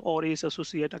Operations or ACE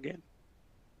Associate again.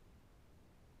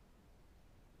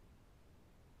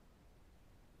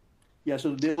 Yeah,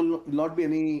 so there will not be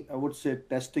any, I would say,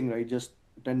 testing, right? Just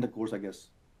attend the course, I guess.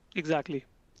 Exactly.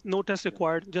 No test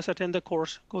required. Just attend the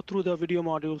course, go through the video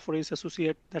module for ACE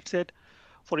Associate. That's it.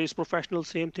 For ACE Professional,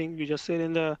 same thing. You just sit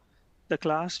in the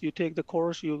class, you take the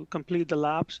course, you complete the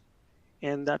labs,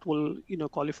 and that will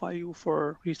qualify you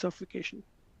for recertification.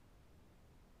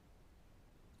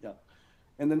 Yeah.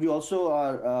 And then we also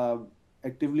are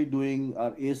actively doing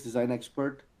our ACE Design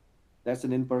Expert. That's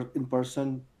an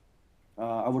in-person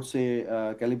I would say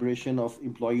calibration of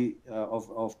employee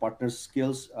of partners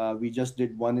skills. We just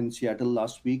did one in Seattle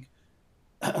last week,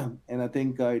 and I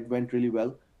think it went really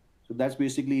well. So that's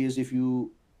basically is if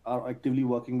you are actively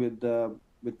working with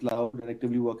cloud and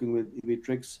actively working with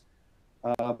Aviatrix,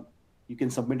 uh, you can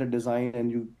submit a design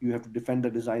and you have to defend the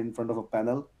design in front of a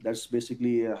panel. That's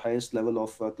basically a highest level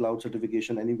of cloud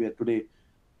certification anywhere today,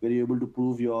 where you're able to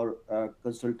prove your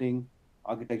consulting,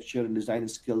 architecture, and design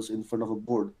skills in front of a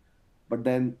board. But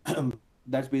then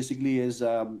that's basically is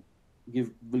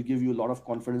give will give you a lot of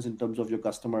confidence in terms of your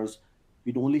customers.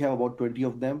 We only have about 20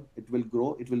 of them. It will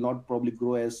grow. It will not probably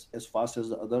grow as fast as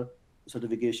the other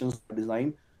certifications by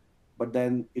design, but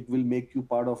then it will make you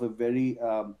part of a very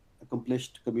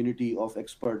accomplished community of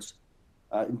experts,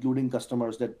 including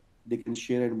customers that they can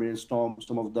share and brainstorm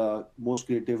some of the most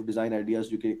creative design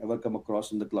ideas you can ever come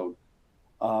across in the cloud.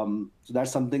 So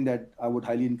that's something that I would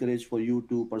highly encourage for you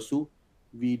to pursue.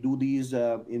 We do these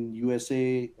in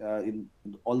USA, in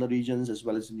all the regions, as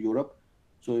well as in Europe.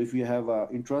 So if you have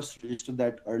interest, register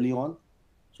that early on,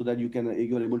 so that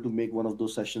you're able to make one of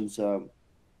those sessions,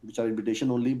 which are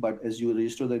invitation only. But as you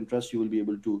register the interest, you will be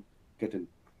able to get in.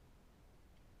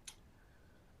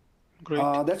 Great.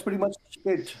 That's pretty much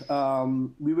it.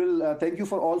 We will thank you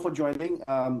for all for joining.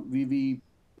 We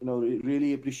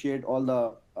really appreciate all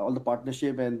the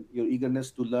partnership and your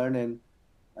eagerness to learn and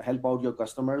help out your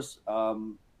customers.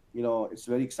 It's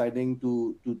very exciting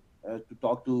to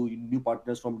talk to new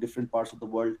partners from different parts of the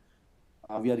world.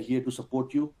 We are here to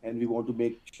support you, and we want to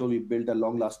make sure we build a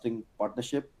long-lasting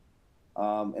partnership.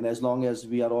 And as long as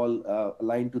we are all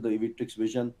aligned to the Aviatrix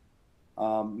vision,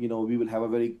 we will have a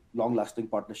very long-lasting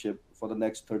partnership for the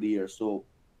next 30 years. So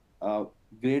uh,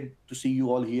 great to see you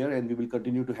all here, and we will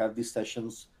continue to have these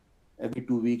sessions every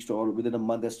 2 weeks or within a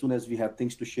month. As soon as we have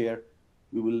things to share,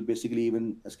 we will basically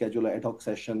even schedule an ad hoc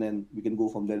session, and we can go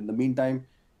from there. In the meantime,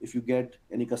 if you get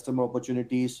any customer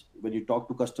opportunities, when you talk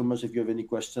to customers, if you have any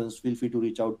questions, feel free to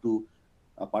reach out to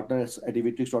partners at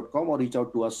aviatrix.com or reach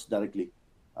out to us directly.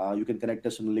 You can connect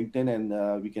us on LinkedIn,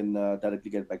 and we can directly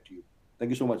get back to you. Thank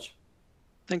you so much.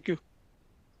 Thank you.